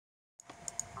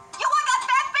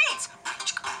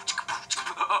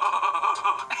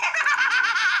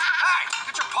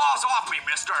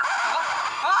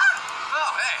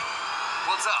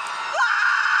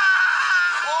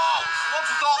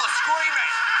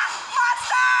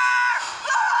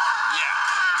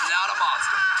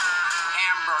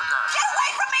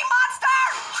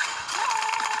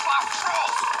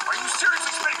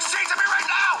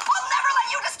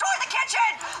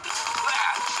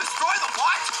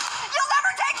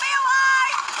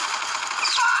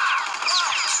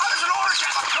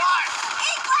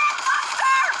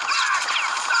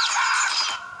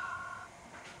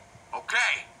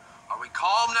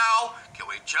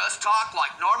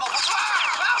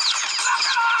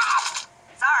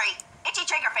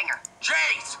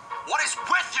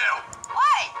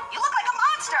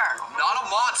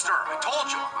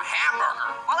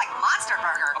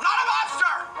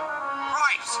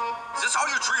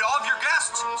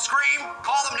scream,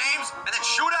 call them names, and then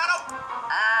shoot at them?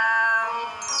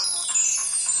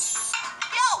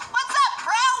 Yo, what's up,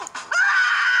 bro?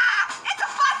 Ah! It's a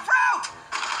fun fruit!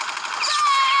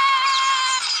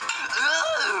 Ah!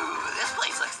 Ooh, this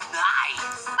place looks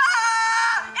nice.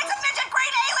 Ah! It's a midget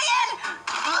green alien!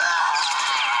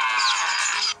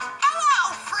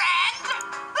 Hello, friend!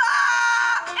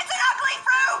 Ah! It's an ugly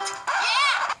fruit!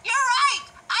 Yeah, you're right.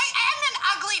 I am an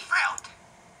ugly fruit.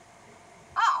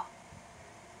 Oh.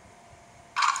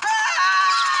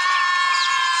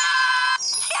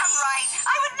 Yeah, right.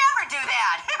 I would never do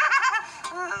that.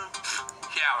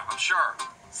 Yeah, I'm sure.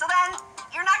 So then,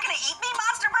 you're not gonna eat me,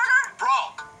 Monster Burger?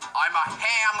 Bro, I'm a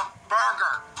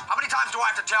hamburger. How many times do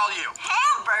I have to tell you?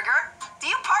 Hamburger?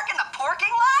 Do you park in the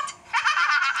parking lot?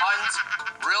 Puns?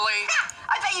 Really?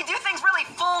 I bet you do things really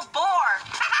full bore.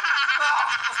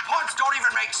 Those puns don't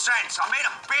even make sense. I'm made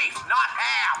of beef, not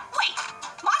ham. Wait,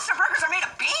 Monster Burgers are made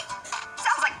of beef?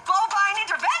 Sounds like bovine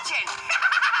intervention.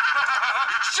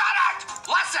 Shut it!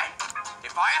 Listen!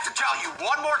 If I have to tell you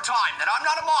one more time that I'm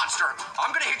not a monster,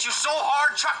 I'm gonna hit you so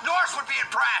hard Chuck Norris would be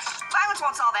impressed. Violence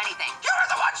won't solve anything. You were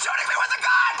the one shooting me with the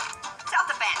gun!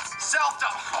 Self-defense.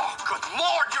 Oh, good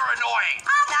lord, you're annoying.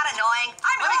 I'm not annoying.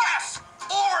 I'm Let me guess.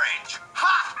 Orange.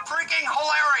 Ha! Freaking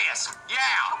hilarious.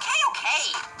 Yeah.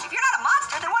 Okay. If you're not a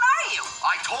monster, then what are you?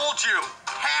 I told you.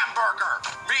 Hamburger.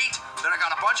 Meat. Then I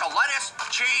got a bunch of lettuce,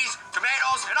 cheese,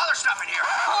 tomatoes, and other stuff in here.